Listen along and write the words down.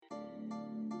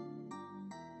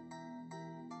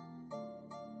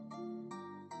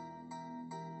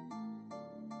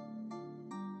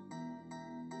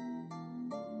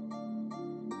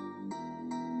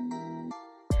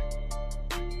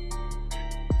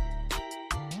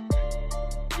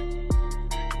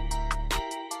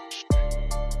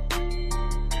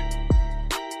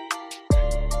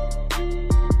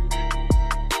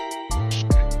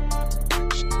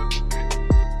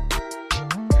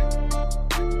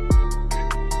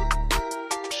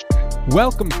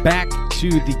Welcome back to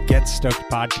the Get Stoked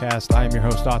podcast. I am your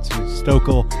host, Otsu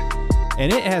Stokel,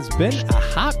 and it has been a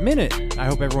hot minute. I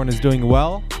hope everyone is doing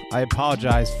well. I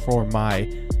apologize for my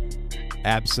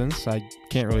absence. I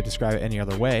can't really describe it any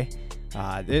other way.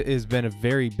 It has been a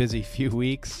very busy few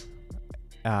weeks.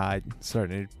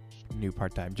 Started a new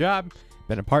part-time job,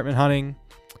 been apartment hunting,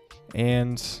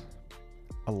 and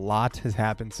a lot has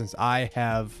happened since I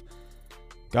have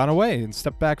gone away and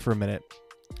stepped back for a minute.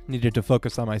 Needed to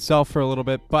focus on myself for a little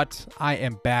bit, but I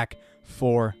am back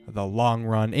for the long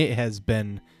run. It has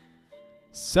been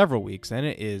several weeks, and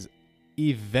it is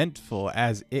eventful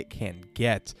as it can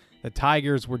get. The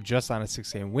Tigers were just on a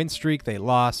 6-game win streak. They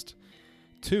lost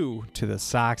 2 to the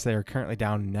Sox. They are currently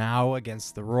down now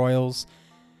against the Royals.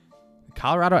 The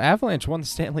Colorado Avalanche won the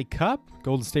Stanley Cup.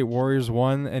 Golden State Warriors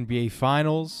won NBA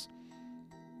Finals.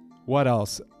 What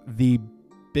else? The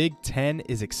Big Ten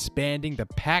is expanding. The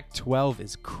Pac-12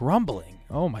 is crumbling.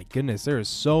 Oh my goodness, there is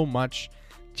so much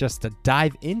just to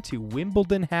dive into.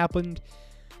 Wimbledon happened.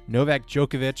 Novak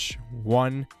Djokovic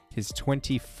won his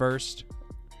 21st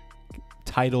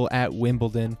title at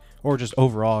Wimbledon, or just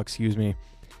overall, excuse me.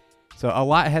 So a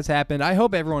lot has happened. I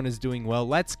hope everyone is doing well.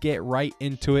 Let's get right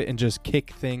into it and just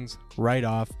kick things right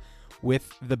off with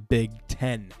the Big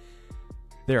Ten.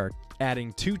 There are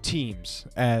adding 2 teams,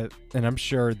 and I'm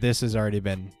sure this has already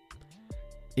been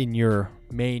in your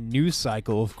main news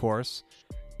cycle, of course,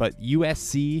 but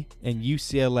USC and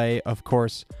UCLA, of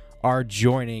course, are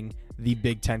joining the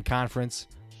Big Ten Conference,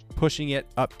 pushing it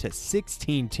up to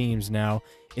 16 teams now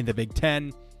in the Big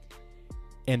Ten,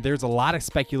 and there's a lot of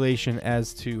speculation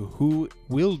as to who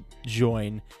will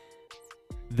join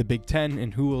the Big Ten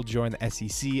and who will join the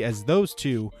SEC, as those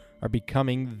two are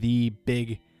becoming the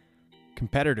big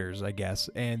competitors, I guess,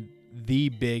 and the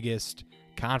biggest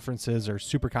conferences or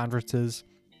super conferences.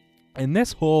 And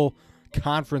this whole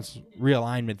conference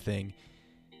realignment thing,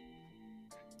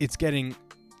 it's getting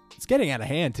out of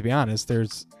hand, to be honest.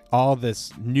 There's all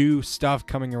this new stuff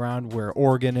coming around where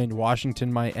Oregon and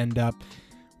Washington might end up,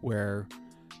 where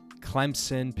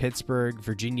Clemson, Pittsburgh,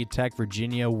 Virginia Tech,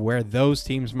 Virginia, where those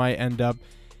teams might end up.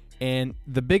 And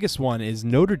the biggest one is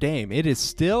Notre Dame. It is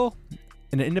still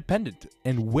an independent.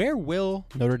 And where will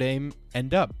Notre Dame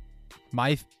end up?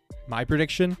 My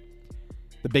prediction,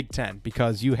 the Big Ten,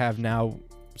 because you have now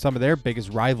some of their biggest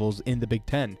rivals in the Big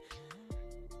Ten.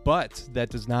 But that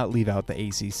does not leave out the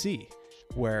ACC,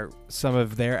 where some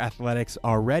of their athletics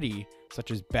already, such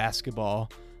as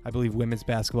basketball, I believe women's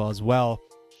basketball as well,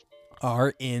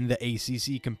 are in the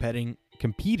ACC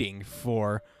competing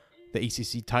for the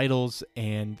ACC titles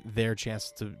and their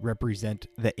chance to represent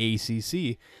the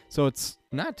ACC. So it's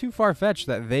not too far-fetched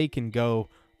that they can go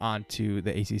on to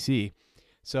the ACC.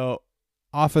 So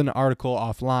off an article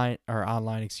online,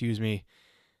 on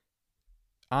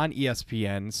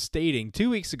ESPN stating 2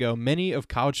 weeks ago, many of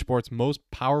college sports' most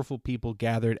powerful people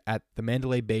gathered at the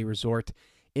Mandalay Bay Resort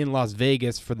in Las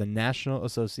Vegas for the National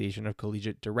Association of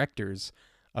Collegiate Directors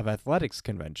of Athletics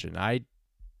convention. I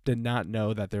did not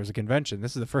know that there's a convention.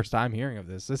 This is the first time hearing of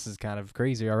this. This is kind of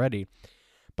crazy already.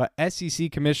 But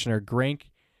SEC Commissioner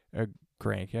Greg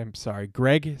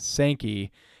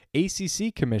Sankey,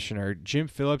 ACC Commissioner Jim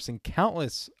Phillips, and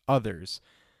countless others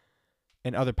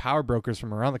and other power brokers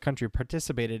from around the country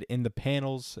participated in the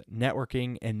panels,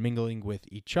 networking, and mingling with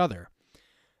each other.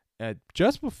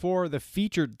 Just before the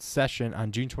featured session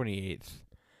on June 28th,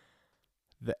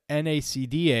 the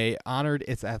NACDA honored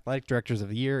its athletic directors of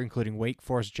the year, including Wake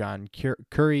Forest John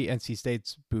Curry, NC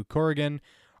State's Boo Corrigan,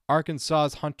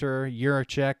 Arkansas's Hunter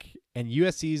Yurachek, and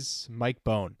USC's Mike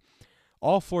Bone.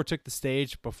 All 4 took the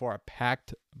stage before a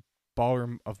packed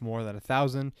ballroom of more than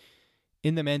 1,000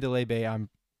 in the Mandalay Bay. I'm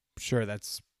sure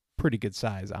that's pretty good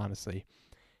size, honestly.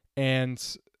 And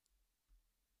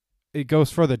it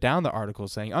goes further down the article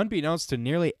saying, unbeknownst to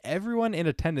nearly everyone in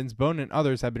attendance, Bone and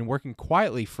others have been working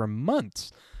quietly for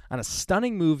months on a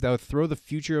stunning move that would throw the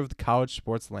future of the college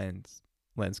sports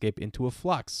landscape into a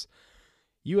flux.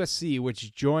 USC,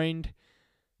 which joined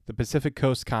the Pacific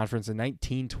Coast Conference in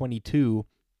 1922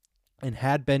 and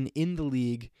had been in the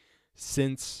league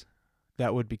since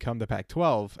that would become the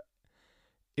Pac-12,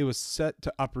 it was set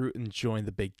to uproot and join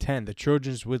the Big Ten. The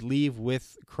Trojans would leave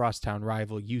with crosstown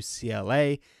rival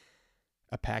UCLA,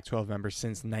 a Pac-12 member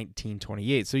since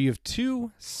 1928. So you have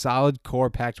 2 solid core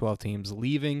Pac-12 teams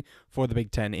leaving for the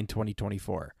Big Ten in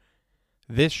 2024.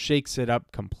 This shakes it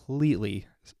up completely,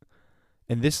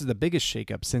 and this is the biggest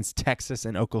shakeup since Texas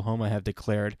and Oklahoma have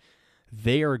declared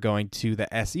they are going to the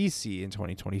SEC in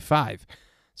 2025.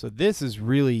 So this is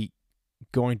really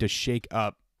going to shake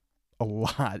up a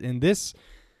lot, and this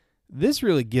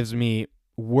really gives me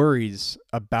worries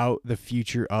about the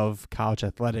future of college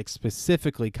athletics,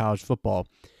 specifically college football,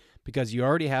 because you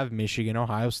already have Michigan,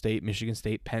 Ohio State, Michigan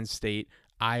State, Penn State,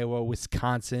 Iowa,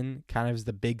 Wisconsin, kind of as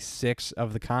the big six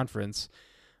of the conference,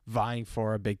 vying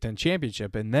for a Big Ten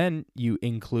championship. And then you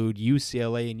include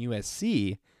UCLA and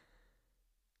USC.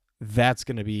 That's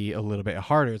going to be a little bit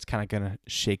harder. It's kind of going to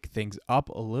shake things up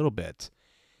a little bit.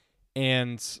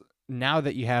 And now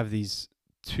that you have these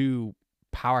two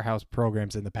powerhouse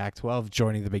programs in the Pac-12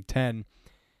 joining the Big Ten,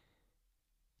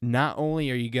 not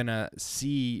only are you going to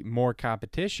see more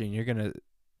competition, you're going to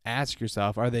ask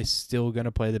yourself, are they still going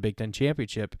to play the Big Ten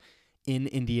championship in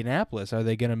Indianapolis? Are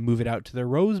they going to move it out to the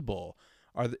Rose Bowl?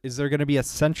 Is there going to be a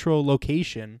central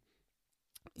location,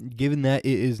 given that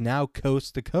it is now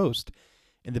coast to coast?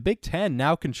 And the Big Ten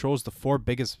now controls the four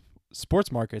biggest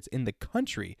sports markets in the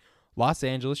country: Los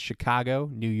Angeles, Chicago,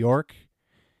 New York,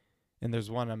 and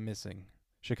there's one I'm missing.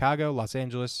 Chicago, Los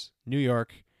Angeles, New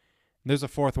York. There's a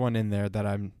fourth one in there that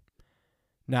I'm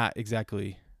not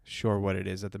exactly sure what it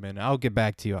is at the minute. I'll get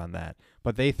back to you on that.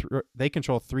 But they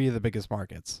control three of the biggest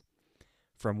markets.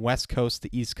 From West Coast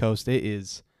to East Coast, it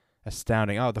is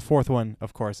astounding. Oh, the fourth one,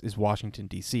 of course, is Washington,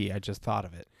 D.C. I just thought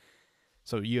of it.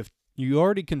 So you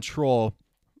already control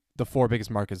the four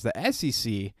biggest markets. The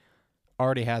SEC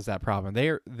already has that problem.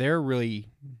 They're really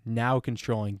now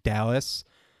controlling Dallas,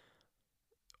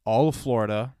 all of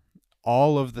Florida,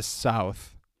 all of the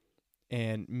South,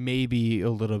 and maybe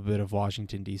a little bit of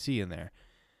Washington, D.C. in there.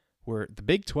 Where the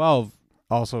Big 12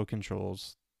 also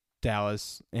controls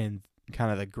Dallas and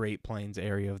kind of the Great Plains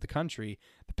area of the country.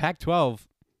 The Pac-12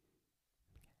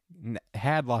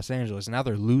 had Los Angeles. Now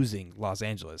they're losing Los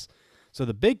Angeles. So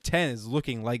the Big Ten is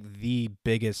looking like the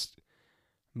biggest,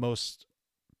 most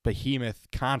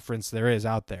behemoth conference there is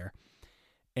out there.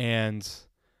 And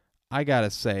I got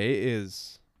to say, it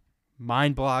is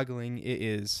mind-boggling. It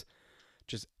is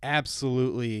just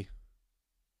absolutely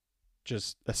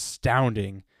just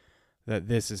astounding that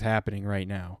this is happening right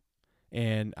now.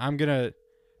 And I'm going to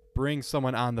bring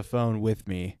someone on the phone with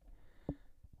me,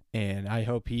 and I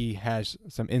hope he has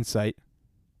some insight.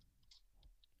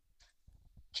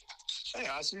 Hey,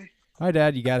 Austin. Hi,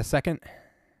 Dad. You got a second?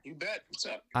 You bet. What's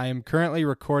up? I am currently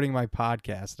recording my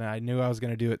podcast, and I knew I was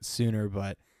going to do it sooner,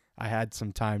 but I had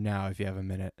some time now if you have a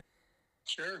minute.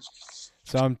 Sure.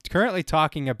 So I'm currently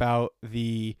talking about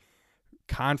the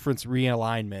conference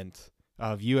realignment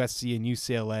of USC and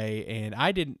UCLA, and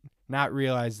I did not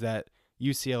realize that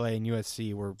UCLA and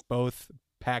USC were both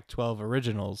Pac-12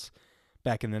 originals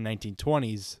back in the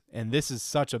 1920s, and this is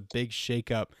such a big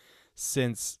shakeup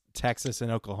since Texas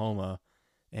and Oklahoma.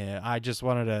 And I just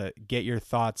wanted to get your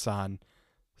thoughts on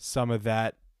some of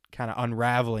that kind of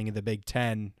unraveling in the Big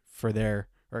Ten for the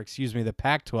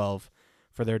Pac-12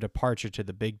 for their departure to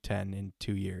the Big Ten in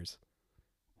 2 years.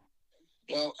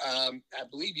 Well, I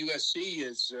believe USC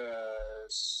is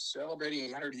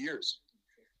celebrating 100 years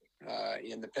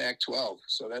in the Pac-12.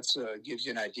 So that gives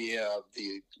you an idea of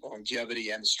the longevity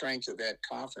and the strength of that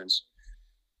conference.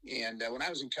 And when I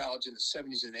was in college in the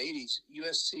 70s and 80s,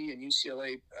 USC and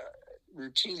UCLA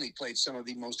routinely played some of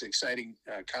the most exciting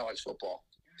college football.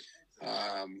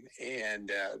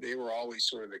 And they were always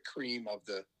sort of the cream of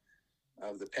the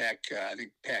Pac, I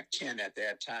think Pac-10 at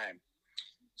that time.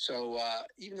 So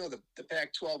even though the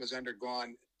Pac-12 has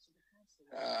undergone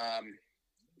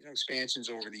expansions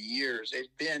over the years, they've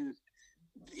been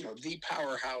the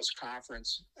powerhouse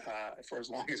conference for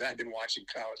as long as I've been watching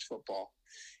college football.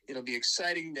 It'll be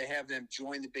exciting to have them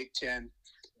join the Big Ten.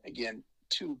 Again,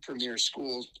 two premier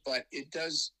schools, but it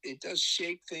does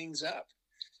shake things up,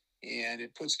 and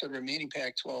it puts the remaining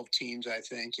Pac-12 teams, I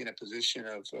think, in a position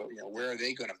of where are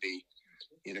they going to be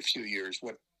in a few years?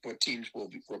 What teams will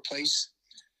replace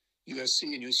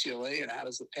USC and UCLA, and how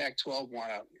does the Pac-12 want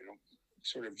to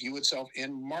sort of view itself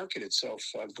and market itself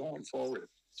going forward?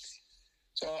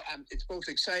 So it's both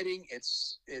exciting.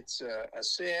 It's a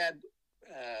sad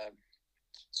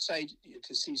sight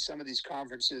to see some of these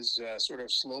conferences sort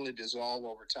of slowly dissolve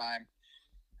over time.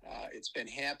 It's been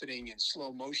happening in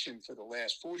slow motion for the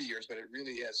last 40 years, but it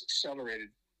really has accelerated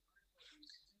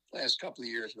the last couple of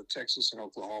years with Texas and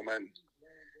Oklahoma, and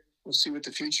we'll see what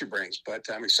the future brings. But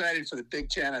I'm excited for the Big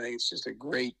Ten. I think it's just a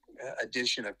great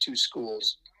addition of two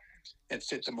schools that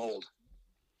fit the mold.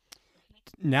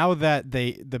 Now that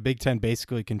the Big Ten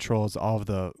basically controls all of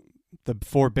the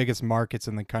four biggest markets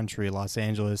in the country, Los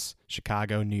Angeles,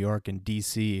 Chicago, New York, and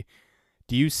D.C.,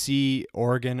 do you see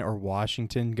Oregon or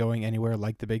Washington going anywhere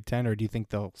like the Big Ten, or do you think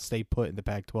they'll stay put in the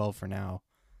Pac-12 for now?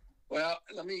 Well,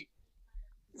 let me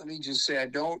just say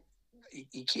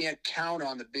you can't count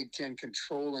on the Big Ten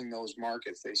controlling those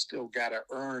markets. They still got to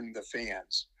earn the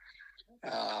fans.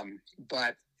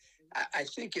 But I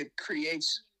think it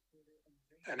creates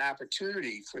an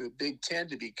opportunity for the Big Ten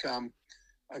to become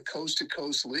a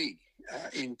coast-to-coast league,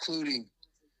 including,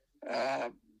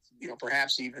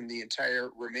 perhaps even the entire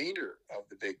remainder of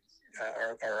the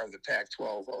or of the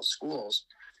Pac-12 schools,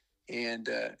 and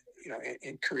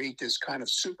and create this kind of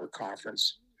super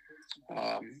conference.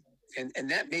 And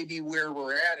that may be where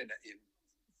we're at in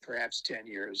perhaps 10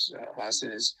 years,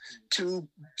 Austin, is two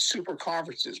super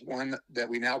conferences, one that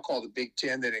we now call the Big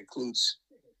Ten that includes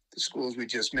the schools we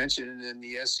just mentioned, and then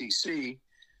the SEC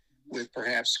with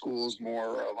perhaps schools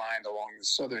more aligned along the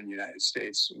southern United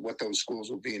States. What those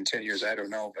schools will be in 10 years, I don't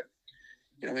know. But,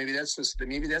 maybe that's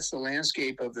the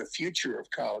landscape of the future of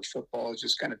college football, is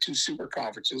just kind of two super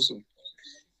conferences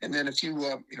and then a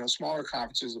few, smaller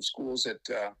conferences of schools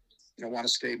that, want to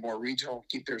stay more regional,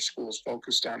 keep their schools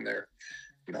focused on their,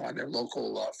 on their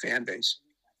local fan base.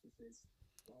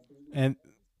 And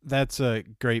that's a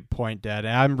great point, Dad.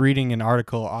 I'm reading an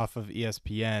article off of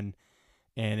ESPN,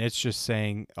 and it's just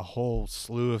saying a whole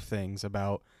slew of things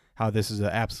about how this is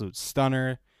an absolute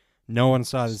stunner. No one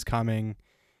saw this coming.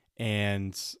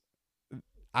 And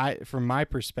from my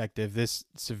perspective, this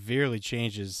severely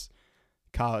changes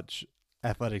college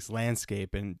athletics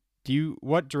landscape. And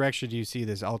what direction do you see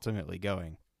this ultimately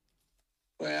going?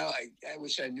 Well, I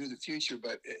wish I knew the future,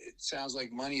 but it sounds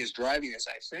like money is driving this.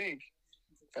 I think,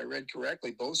 if I read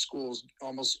correctly, both schools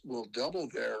almost will double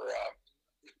their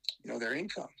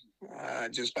income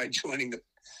just by joining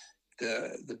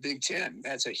the Big Ten.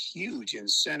 That's a huge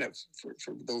incentive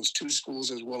for those two schools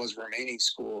as well as remaining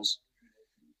schools,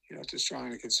 to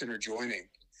strongly consider joining.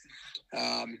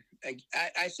 I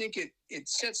think it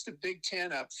sets the Big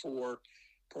Ten up for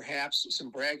perhaps some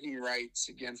bragging rights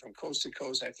again from coast to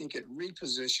coast. I think it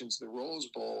repositions the Rose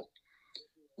Bowl,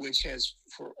 which has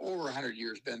for over 100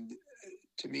 years been,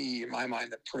 to me, in my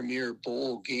mind, the premier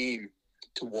bowl game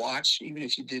to watch, even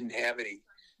if you didn't have any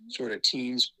sort of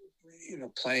teams,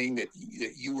 playing that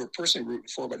you were personally rooting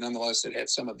for, but nonetheless that had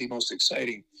some of the most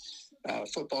exciting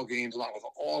football games, along with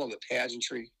all of the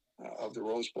pageantry of the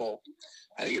Rose Bowl.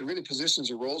 I think it really positions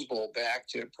the Rose Bowl back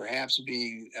to perhaps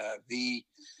being the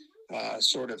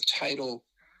sort of title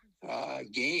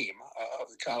game of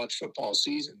the college football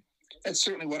season. That's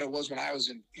certainly what it was when I was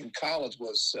in college.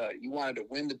 Was you wanted to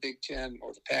win the Big Ten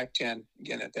or the Pac-10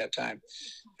 again at that time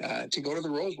to go to the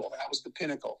Rose Bowl. That was the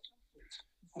pinnacle.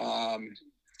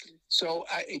 So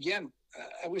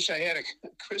I wish I had a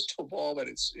crystal ball, but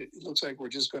it looks like we're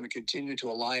just going to continue to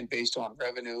align based on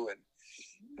revenue and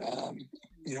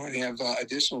have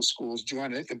additional schools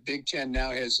join. I think the Big Ten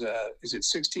now has is it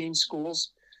 16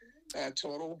 schools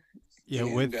total? Yeah,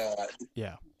 and,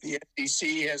 the SEC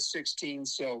has 16.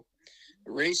 So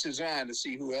the race is on to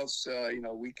see who else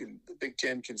the Big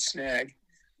Ten can snag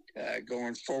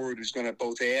going forward, who's going to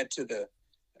both add to the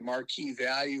marquee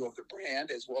value of the brand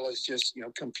as well as just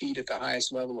compete at the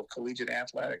highest level of collegiate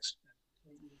athletics.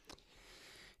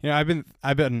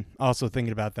 I've been also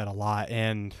thinking about that a lot,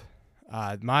 and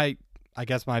my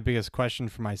biggest question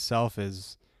for myself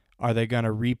is, are they going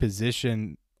to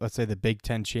reposition, let's say, the Big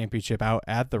Ten championship out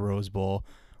at the Rose Bowl,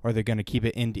 or are they going to keep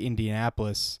it in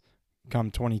Indianapolis come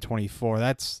 2024?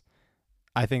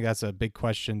 I think that's a big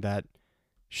question that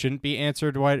shouldn't be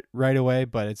answered right away,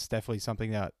 but it's definitely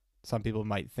something that some people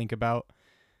might think about.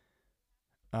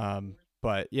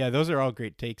 But yeah, those are all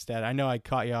great takes, Dad. I know I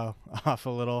caught you off a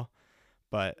little,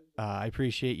 but I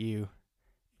appreciate you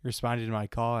responding to my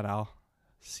call, and I'll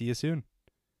see you soon.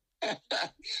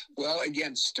 Well,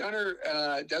 again, stunner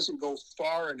doesn't go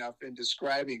far enough in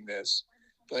describing this,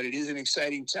 but it is an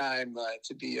exciting time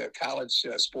to be a college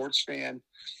sports fan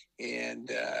and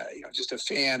just a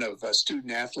fan of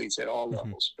student athletes at all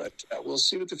levels. But we'll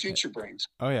see what the future brings.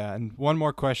 Oh yeah, and one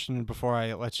more question before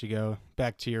I let you go.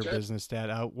 Back to your business,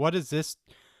 Dad. What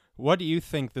do you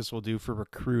think this will do for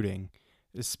recruiting,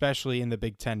 especially in the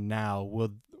Big Ten now?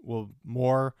 Will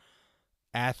more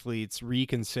athletes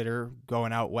reconsider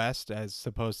going out west as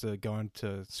opposed to going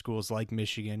to schools like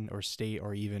Michigan or State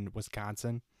or even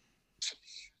Wisconsin?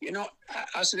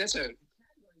 Austin, that's a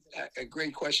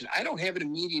great question. I don't have an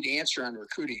immediate answer on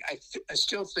recruiting. I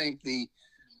still think the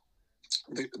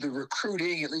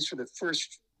recruiting, at least for the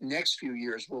next few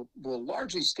years, will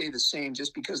largely stay the same,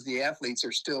 just because the athletes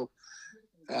are still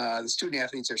the student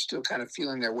athletes are still kind of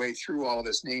feeling their way through all of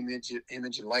this name,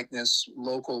 image, and likeness,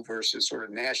 local versus sort of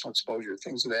national exposure,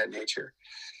 things of that nature.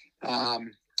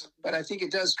 But I think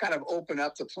it does kind of open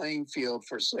up the playing field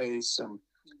for, say, some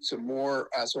more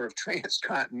sort of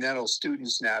transcontinental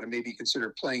students now to maybe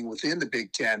consider playing within the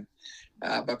Big Ten,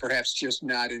 but perhaps just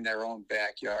not in their own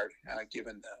backyard,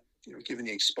 given given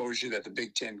the exposure that the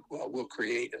Big Ten will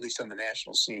create, at least on the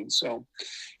national scene. So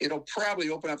it'll probably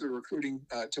open up the recruiting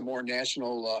to more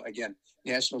national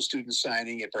student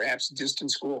signing at perhaps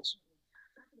distant schools.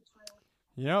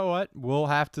 You know what? We'll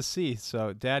have to see.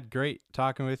 So, Dad, great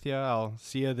talking with you. I'll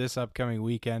see you this upcoming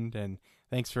weekend, and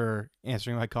thanks for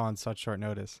answering my call on such short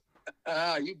notice.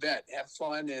 You bet. Have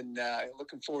fun, and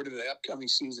looking forward to the upcoming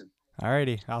season. All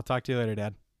righty. I'll talk to you later,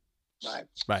 Dad. Bye.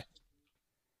 Bye.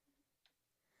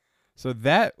 So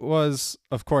that was,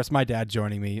 of course, my dad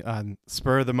joining me on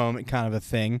spur of the moment kind of a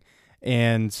thing.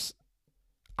 And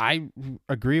I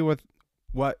agree with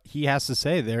what he has to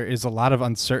say. There is a lot of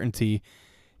uncertainty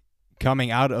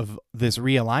coming out of this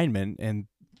realignment. And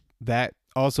that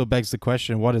also begs the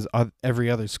question, what is every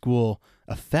other school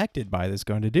affected by this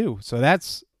going to do? So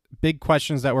that's big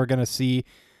questions that we're going to see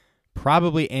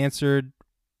probably answered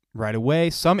right away.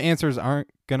 Some answers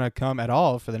aren't going to come at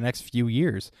all for the next few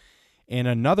years. And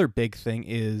another big thing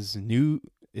is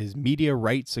media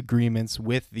rights agreements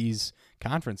with these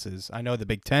conferences. I know the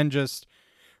Big Ten just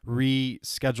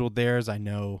rescheduled theirs. I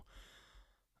know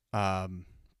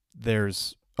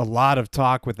there's a lot of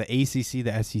talk with the ACC,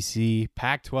 the SEC,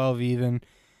 Pac-12 even.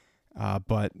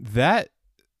 But that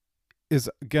is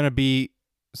going to be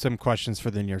some questions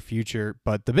for the near future.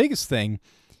 But the biggest thing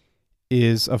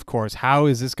is, of course, how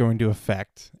is this going to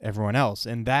affect everyone else?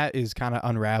 And that is kind of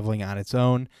unraveling on its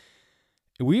own.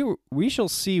 We shall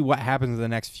see what happens in the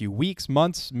next few weeks,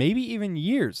 months, maybe even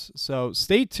years. So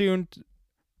stay tuned.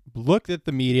 Look at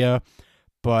the media,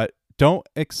 but don't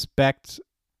expect,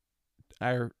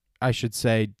 or I should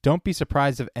say, don't be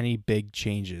surprised if any big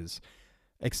changes.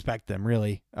 Expect them,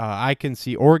 really. I can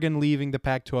see Oregon leaving the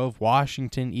Pac-12,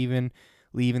 Washington even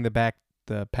leaving the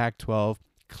Pac-12,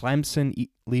 Clemson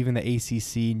leaving the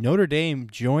ACC, Notre Dame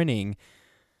joining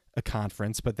a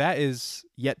conference, but that is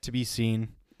yet to be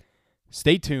seen.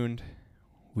 Stay tuned.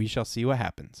 We shall see what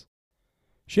happens.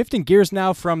 Shifting gears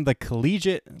now from the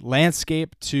collegiate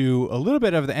landscape to a little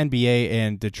bit of the NBA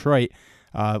and Detroit.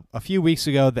 A few weeks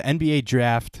ago, the NBA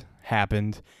draft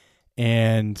happened,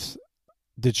 and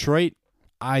Detroit,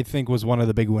 I think, was one of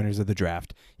the big winners of the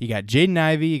draft. You got Jaden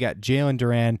Ivey, you got Jalen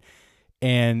Duran,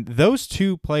 and those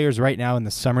two players right now in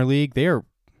the summer league, they are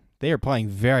playing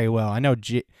very well. I know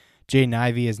Jaden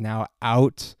Ivey is now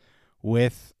out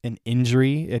with an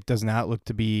injury. It does not look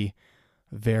to be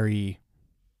very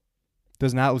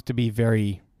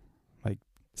like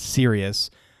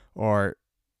serious or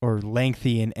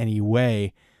lengthy in any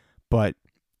way, but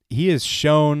he is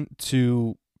shown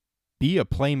to be a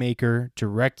playmaker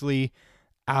directly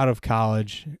out of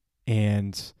college,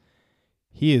 and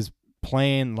he is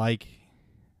playing like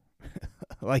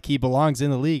he belongs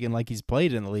in the league and like he's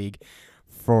played in the league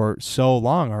for so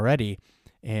long already.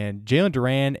 And Jalen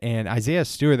Duran and Isaiah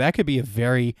Stewart, that could be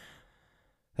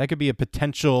a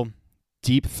potential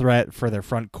deep threat for their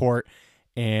front court.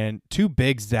 And two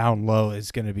bigs down low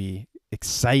is going to be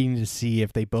exciting to see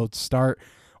if they both start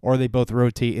or they both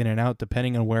rotate in and out,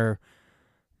 depending on where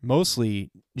mostly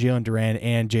Jalen Duran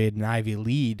and Jaden Ivey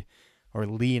lead or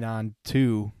lean on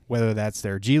to, whether that's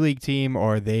their G League team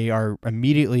or they are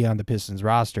immediately on the Pistons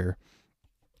roster.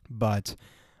 But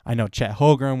I know Chet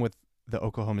Holmgren with the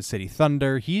Oklahoma City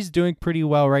Thunder, he's doing pretty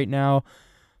well right now.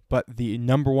 But the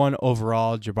number one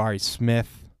overall, Jabari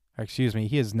Smith,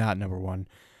 he is not number one.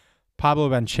 Pablo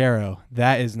Banchero,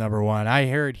 that is number one. I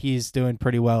heard he's doing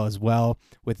pretty well as well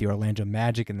with the Orlando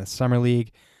Magic in the Summer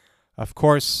League. Of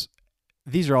course,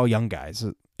 these are all young guys,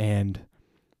 and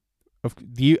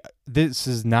this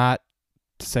is not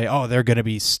to say, oh, they're going to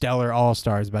be stellar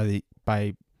all-stars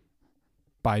by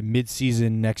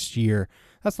mid-season next year.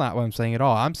 That's not what I'm saying at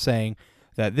all. I'm saying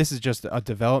that this is just a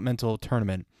developmental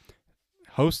tournament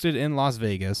hosted in Las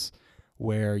Vegas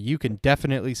where you can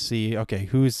definitely see, okay,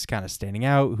 who's kind of standing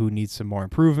out, who needs some more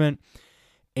improvement.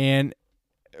 And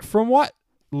from what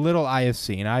little I have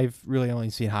seen, I've really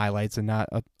only seen highlights and not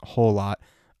a whole lot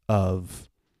of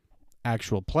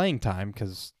actual playing time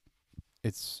because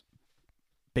it's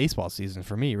baseball season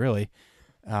for me, really.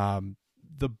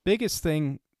 The biggest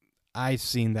thing I've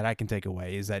seen that I can take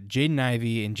away is that Jaden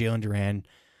Ivey and Jalen Duran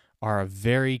are a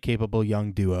very capable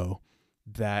young duo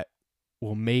that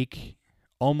will make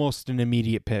almost an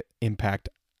immediate impact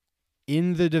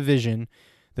in the division,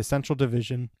 the Central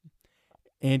Division,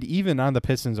 and even on the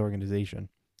Pistons organization,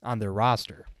 on their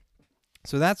roster.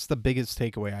 So that's the biggest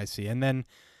takeaway I see. And then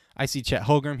I see Chet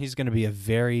Holmgren. He's going to be a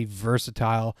very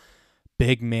versatile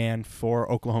big man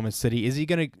for Oklahoma City. Is he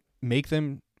going to make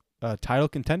them a title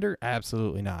contender?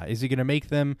 Absolutely not. Is he going to make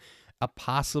them a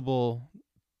possible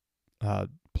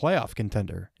playoff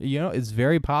contender? It's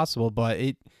very possible, but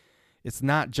It's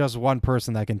not just one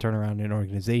person that can turn around an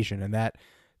organization, and that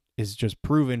is just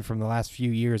proven from the last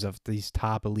few years of these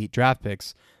top elite draft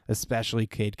picks, especially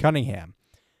Cade Cunningham,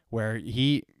 where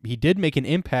he did make an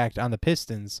impact on the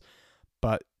Pistons,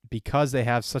 but because they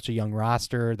have such a young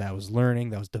roster that was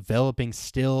learning, that was developing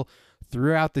still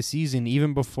throughout the season,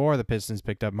 even before the Pistons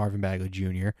picked up Marvin Bagley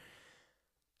Jr.,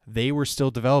 they were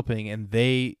still developing, and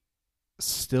they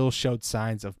still showed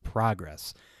signs of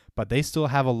progress. But they still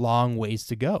have a long ways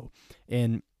to go.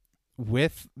 And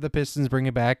with the Pistons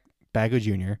bringing back Bagley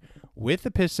Jr., with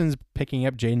the Pistons picking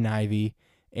up Jaden Ivey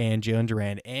and Jalen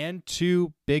Duran, and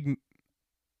two big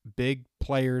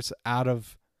players out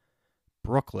of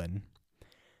Brooklyn.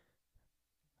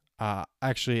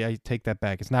 Actually, I take that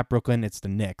back. It's not Brooklyn. It's the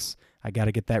Knicks. I got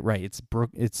to get that right.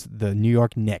 It's the New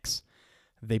York Knicks.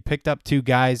 They picked up two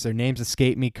guys. Their names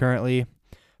escape me currently,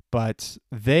 but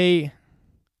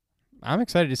I'm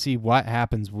excited to see what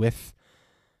happens with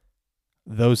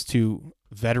those two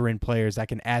veteran players that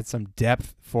can add some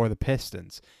depth for the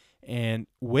Pistons. And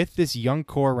with this young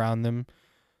core around them,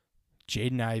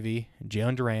 Jaden Ivey,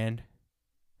 Jalen Duran,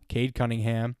 Cade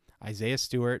Cunningham, Isaiah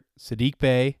Stewart, Sadiq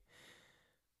Bey,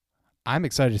 I'm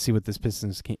excited to see what this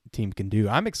Pistons team can do.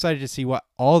 I'm excited to see what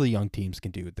all the young teams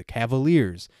can do. The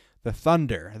Cavaliers, the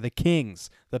Thunder, the Kings,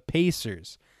 the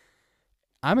Pacers.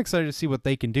 I'm excited to see what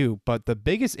they can do, but the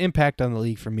biggest impact on the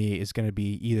league for me is going to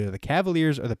be either the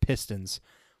Cavaliers or the Pistons,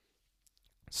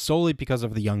 solely because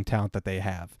of the young talent that they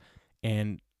have.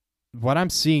 And what I'm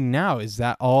seeing now is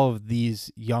that all of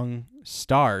these young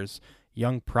stars,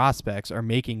 young prospects, are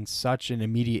making such an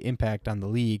immediate impact on the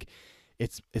league.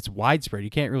 It's widespread.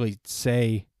 You can't really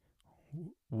say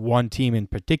one team in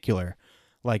particular,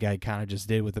 like I kind of just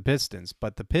did with the Pistons.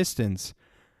 But the Pistons,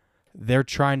 they're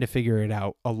trying to figure it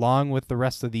out along with the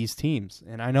rest of these teams.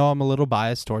 And I know I'm a little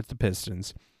biased towards the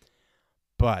Pistons,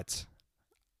 but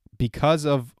because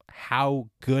of how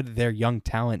good their young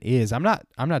talent is, I'm not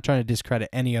trying to discredit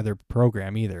any other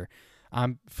program either.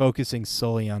 I'm focusing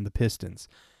solely on the Pistons.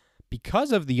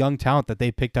 Because of the young talent that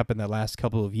they picked up in the last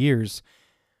couple of years,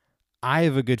 I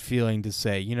have a good feeling to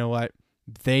say, you know what,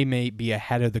 they may be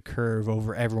ahead of the curve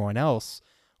over everyone else.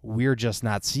 We're just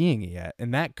not seeing it yet.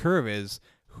 And that curve is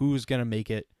who's going to make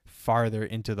it farther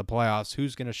into the playoffs,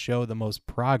 who's going to show the most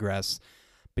progress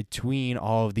between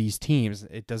all of these teams.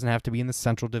 It doesn't have to be in the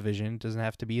Central Division. It doesn't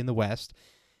have to be in the West.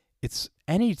 It's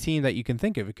any team that you can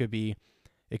think of. It could be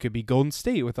Golden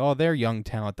State with all their young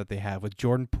talent that they have with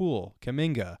Jordan Poole,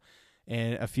 Kuminga,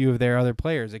 and a few of their other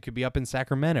players. It could be up in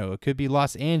Sacramento. It could be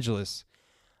Los Angeles.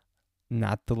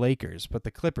 Not the Lakers, but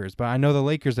the Clippers. But I know the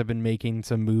Lakers have been making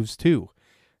some moves too.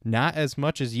 Not as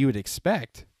much as you would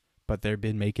expect, but they've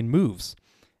been making moves.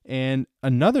 And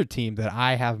another team that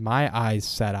I have my eyes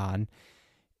set on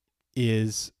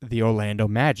is the Orlando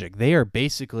Magic. They are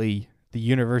basically the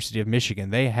University of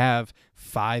Michigan. They have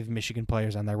 5 Michigan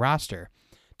players on their roster.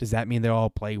 Does that mean they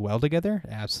all play well together?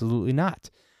 Absolutely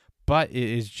not. But it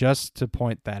is just to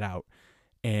point that out.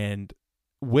 And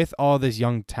with all this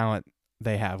young talent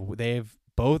they have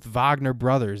both Wagner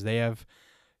brothers. They have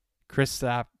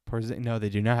Kristaps Porzingis. No, they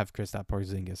do not have Kristaps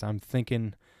Porzingis. I'm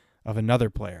thinking of another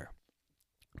player.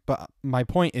 But my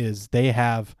point is they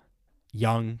have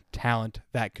young talent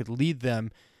that could lead them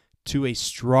to a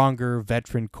stronger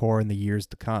veteran core in the years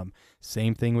to come.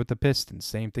 Same thing with the Pistons.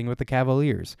 Same thing with the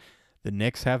Cavaliers. The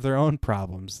Knicks have their own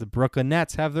problems. The Brooklyn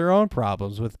Nets have their own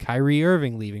problems with Kyrie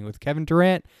Irving leaving, with Kevin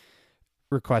Durant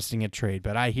requesting a trade.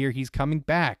 But I hear he's coming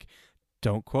back.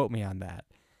 Don't quote me on that.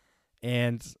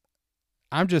 And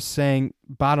I'm just saying,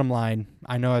 bottom line,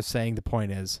 I know I was saying the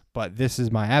point is, but this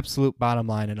is my absolute bottom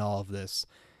line in all of this.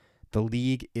 The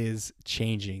league is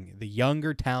changing. The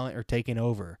younger talent are taking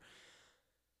over.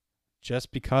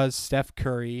 Just because Steph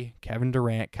Curry, Kevin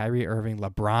Durant, Kyrie Irving,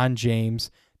 LeBron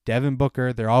James, Devin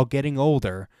Booker, they're all getting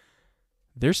older,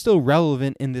 they're still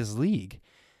relevant in this league.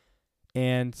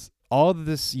 And all of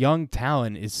this young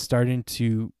talent is starting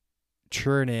to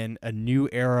churn in a new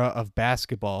era of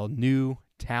basketball. New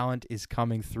talent is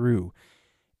coming through.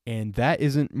 And that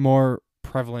isn't more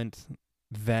prevalent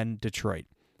than Detroit.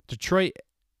 Detroit,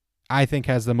 I think,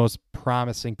 has the most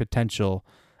promising potential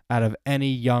out of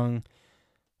any young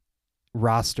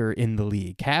roster in the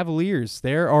league. Cavaliers,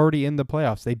 they're already in the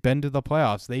playoffs. They've been to the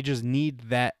playoffs. They just need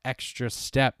that extra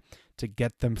step to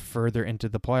get them further into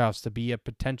the playoffs, to be a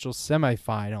potential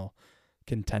semifinal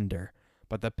contender.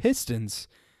 But the Pistons,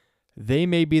 they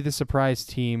may be the surprise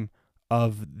team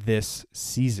of this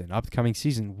season, upcoming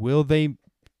season. Will they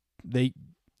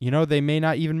may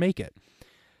not even make it,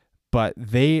 but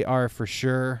they are for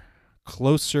sure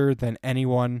closer than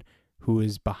anyone who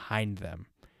is behind them.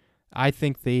 I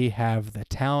think they have the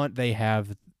talent, they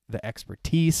have the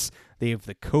expertise, they have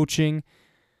the coaching,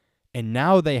 and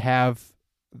now they have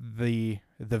the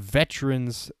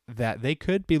veterans that they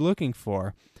could be looking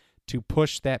for to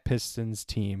push that Pistons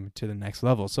team to the next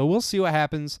level. So we'll see what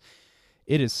happens.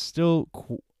 It is still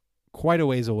quite a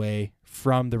ways away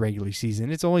from the regular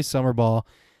season. It's only summer ball,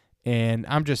 and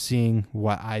I'm just seeing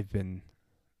what I've been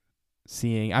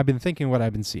seeing. I've been thinking what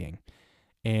I've been seeing.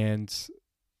 And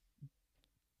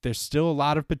there's still a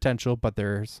lot of potential, but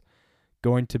there's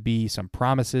going to be some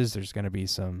promises. There's going to be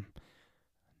some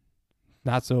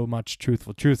not so much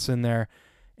truthful truths in there.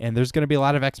 And there's going to be a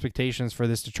lot of expectations for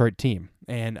this Detroit team.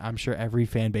 And I'm sure every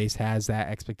fan base has that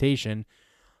expectation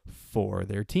for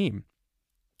their team.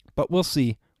 But we'll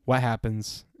see what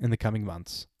happens in the coming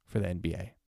months for the NBA.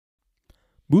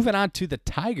 Moving on to the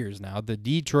Tigers now, the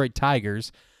Detroit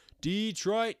Tigers.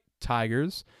 Detroit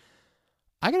Tigers.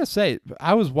 I got to say,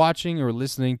 I was watching or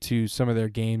listening to some of their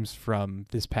games from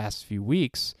this past few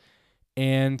weeks,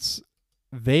 and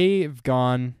they've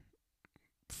gone,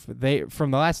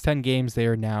 from the last 10 games, they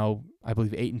are now, I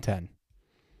believe, 8-10.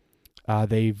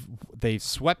 They've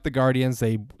swept the Guardians.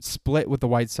 They split with the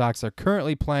White Sox. They're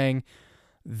currently playing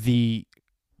the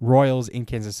Royals in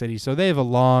Kansas City, so they have a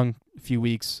long few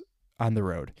weeks on the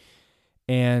road.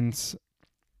 And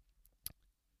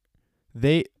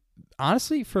they,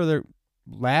 honestly, for their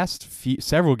last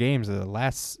several games,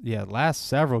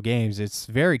 it's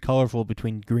very colorful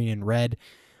between green and red,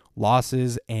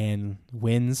 losses and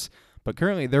wins. But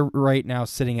currently, they're right now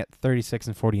sitting at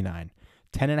 36-49,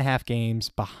 10.5 games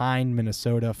behind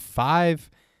Minnesota,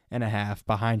 5.5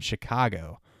 behind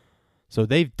Chicago. So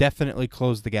they've definitely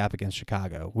closed the gap against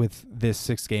Chicago with this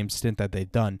 6-game stint that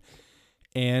they've done.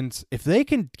 And if they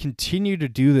can continue to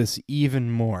do this even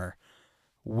more,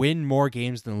 win more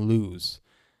games than lose,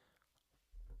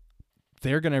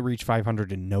 they're going to reach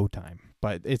 500 in no time.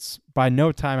 But it's by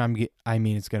no time, I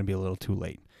mean it's going to be a little too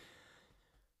late.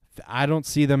 I don't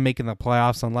see them making the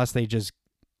playoffs unless they just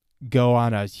go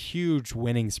on a huge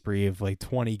winning spree of like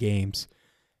 20 games.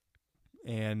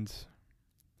 And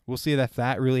we'll see if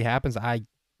that really happens. I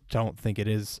don't think it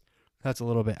is. That's a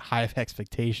little bit high of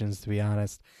expectations, to be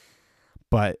honest.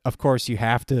 But, of course, you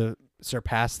have to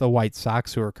surpass the White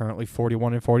Sox, who are currently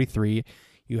 41-43.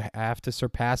 You have to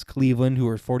surpass Cleveland, who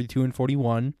are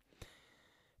 42-41.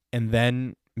 And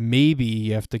then maybe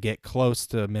you have to get close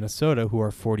to Minnesota, who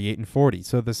are 48-40.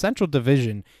 So the Central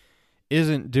Division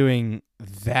isn't doing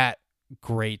that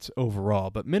great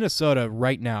overall. But Minnesota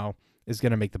right now is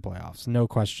going to make the playoffs. No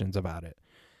questions about it.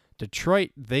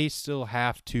 Detroit, they still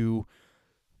have to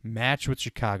match with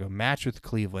Chicago, match with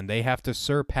Cleveland. They have to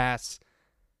surpass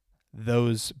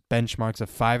those benchmarks of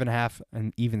 5.5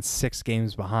 and even 6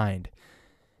 games behind.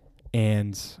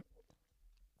 And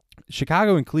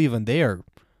Chicago and Cleveland, they are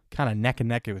kind of neck and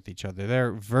neck with each other.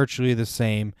 They're virtually the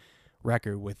same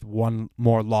record with one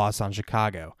more loss on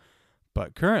Chicago.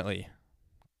 But currently,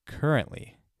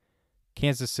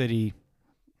 Kansas City,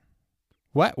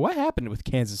 what happened with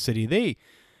Kansas City?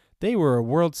 They were a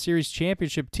World Series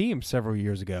championship team several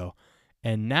years ago,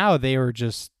 and now they were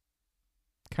just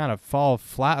kind of fall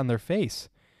flat on their face.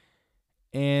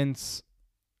 And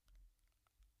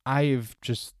I've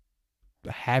just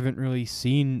haven't really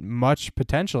seen much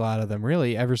potential out of them,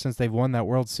 really, ever since they've won that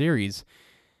World Series.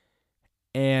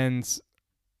 And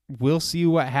we'll see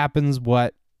what happens,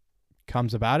 what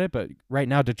comes about it. But right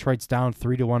now, Detroit's down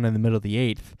 3-1 in the middle of the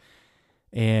 8th.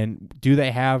 And do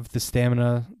they have the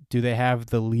stamina? Do they have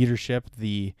the leadership,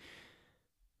 the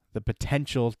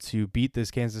potential to beat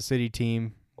this Kansas City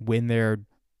team when they're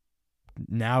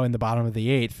now in the bottom of the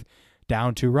 8th,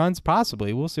 down 2 runs?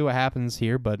 Possibly. We'll see what happens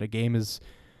here. But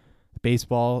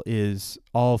baseball is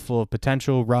all full of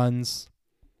potential, runs,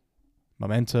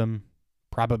 momentum,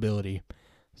 probability.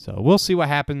 So we'll see what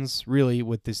happens really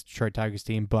with this Detroit Tigers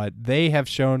team. But they have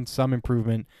shown some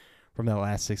improvement from that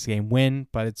last 6-game win.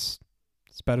 But it's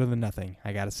better than nothing.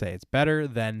 I got to say, it's better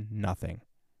than nothing.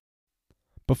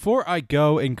 Before I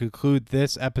go and conclude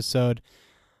this episode,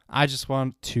 I just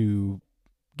want to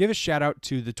give a shout out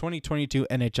to the 2022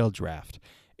 NHL draft.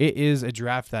 It is a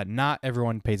draft that not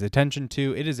everyone pays attention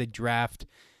to. It is a draft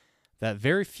that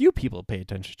very few people pay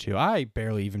attention to. I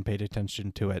barely even paid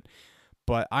attention to it.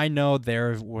 But I know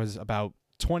there was about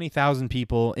 20,000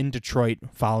 people in Detroit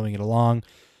following it along,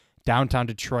 downtown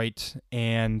Detroit.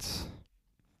 And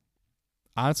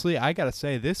honestly, I got to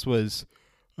say, this was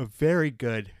a very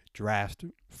good draft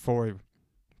for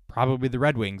probably the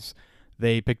Red Wings.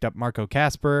 They picked up Marco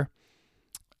Kasper.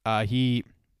 He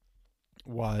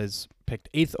was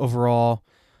picked 8th overall,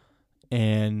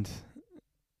 and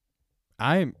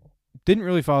I'm didn't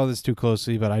really follow this too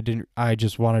closely, but I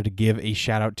just wanted to give a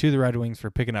shout out to the Red Wings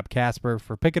for picking up Casper,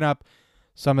 for picking up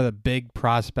some of the big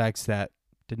prospects that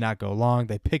did not go long.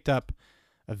 They picked up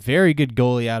a very good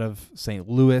goalie out of St.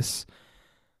 Louis,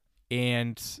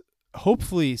 and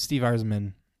hopefully Steve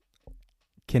Yzerman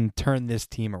can turn this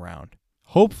team around.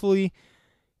 Hopefully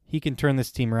he can turn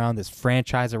this team around, this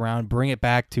franchise around, bring it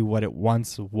back to what it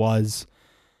once was.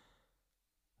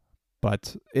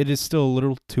 But it is still a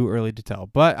little too early to tell.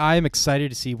 But I'm excited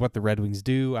to see what the Red Wings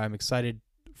do. I'm excited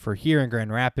for here in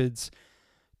Grand Rapids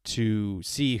to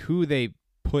see who they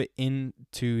put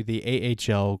into the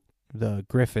AHL, the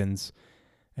Griffins,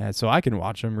 so I can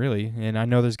watch them, really. And I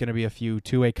know there's going to be a few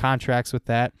two-way contracts with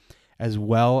that, as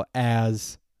well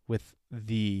as with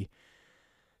the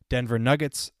Denver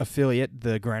Nuggets affiliate,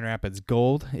 the Grand Rapids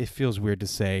Gold. It feels weird to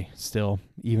say still,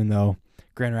 even though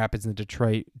Grand Rapids and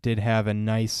Detroit did have a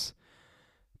nice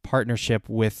partnership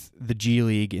with the G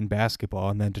League in basketball,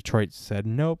 and then Detroit said,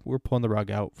 nope, we're pulling the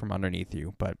rug out from underneath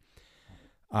you. But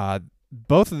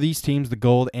both of these teams, the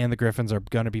Gold and the Griffins, are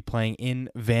going to be playing in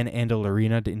Van Andel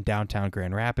Arena in downtown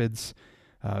Grand Rapids.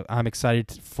 I'm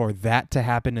excited for that to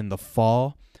happen in the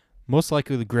fall. Most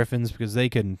likely the Griffins, because they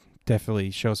can definitely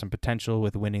show some potential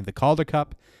with winning the Calder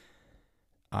Cup.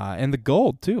 And the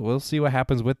Gold, too. We'll see what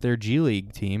happens with their G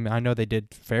League team. I know they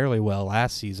did fairly well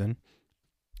last season.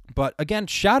 But again,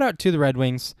 shout out to the Red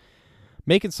Wings,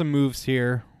 making some moves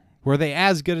here. Were they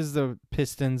as good as the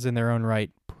Pistons in their own right?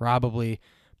 Probably.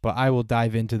 But I will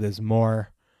dive into this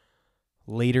more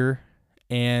later.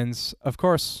 And, of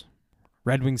course,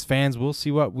 Red Wings fans, we'll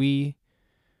see what we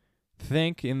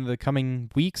think in the coming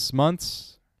weeks,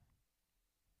 months,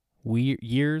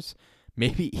 years,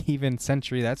 maybe even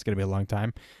century. That's going to be a long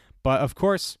time. But, of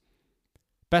course,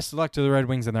 best of luck to the Red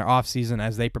Wings in their offseason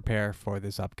as they prepare for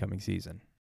this upcoming season.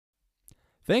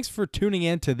 Thanks for tuning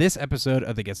in to this episode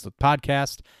of the Get Stoked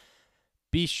Podcast.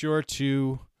 Be sure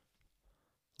to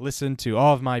listen to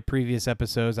all of my previous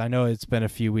episodes. I know it's been a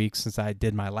few weeks since I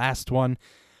did my last one,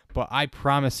 but I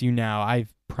promise you now,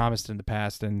 I've promised in the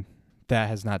past, and that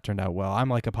has not turned out well. I'm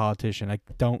like a politician. I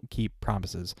don't keep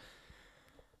promises.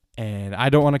 And I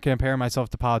don't want to compare myself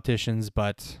to politicians,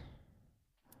 but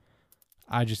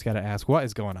I just got to ask, what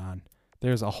is going on?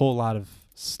 There's a whole lot of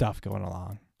stuff going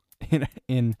along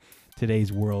in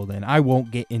today's world, and I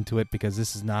won't get into it because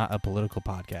this is not a political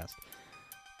podcast.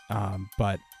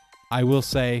 But I will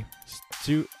say,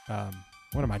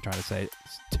 what am I trying to say?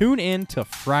 Tune in to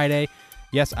Friday.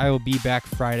 Yes, I will be back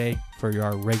Friday for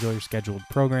your regular scheduled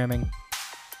programming.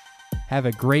 Have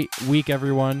a great week,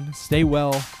 everyone. Stay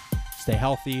well. Stay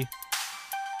healthy.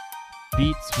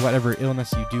 Beat whatever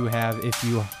illness you do have if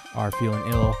you are feeling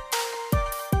ill.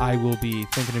 I will be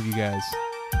thinking of you guys.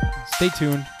 Stay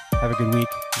tuned. Have a good week.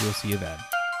 We'll see you then.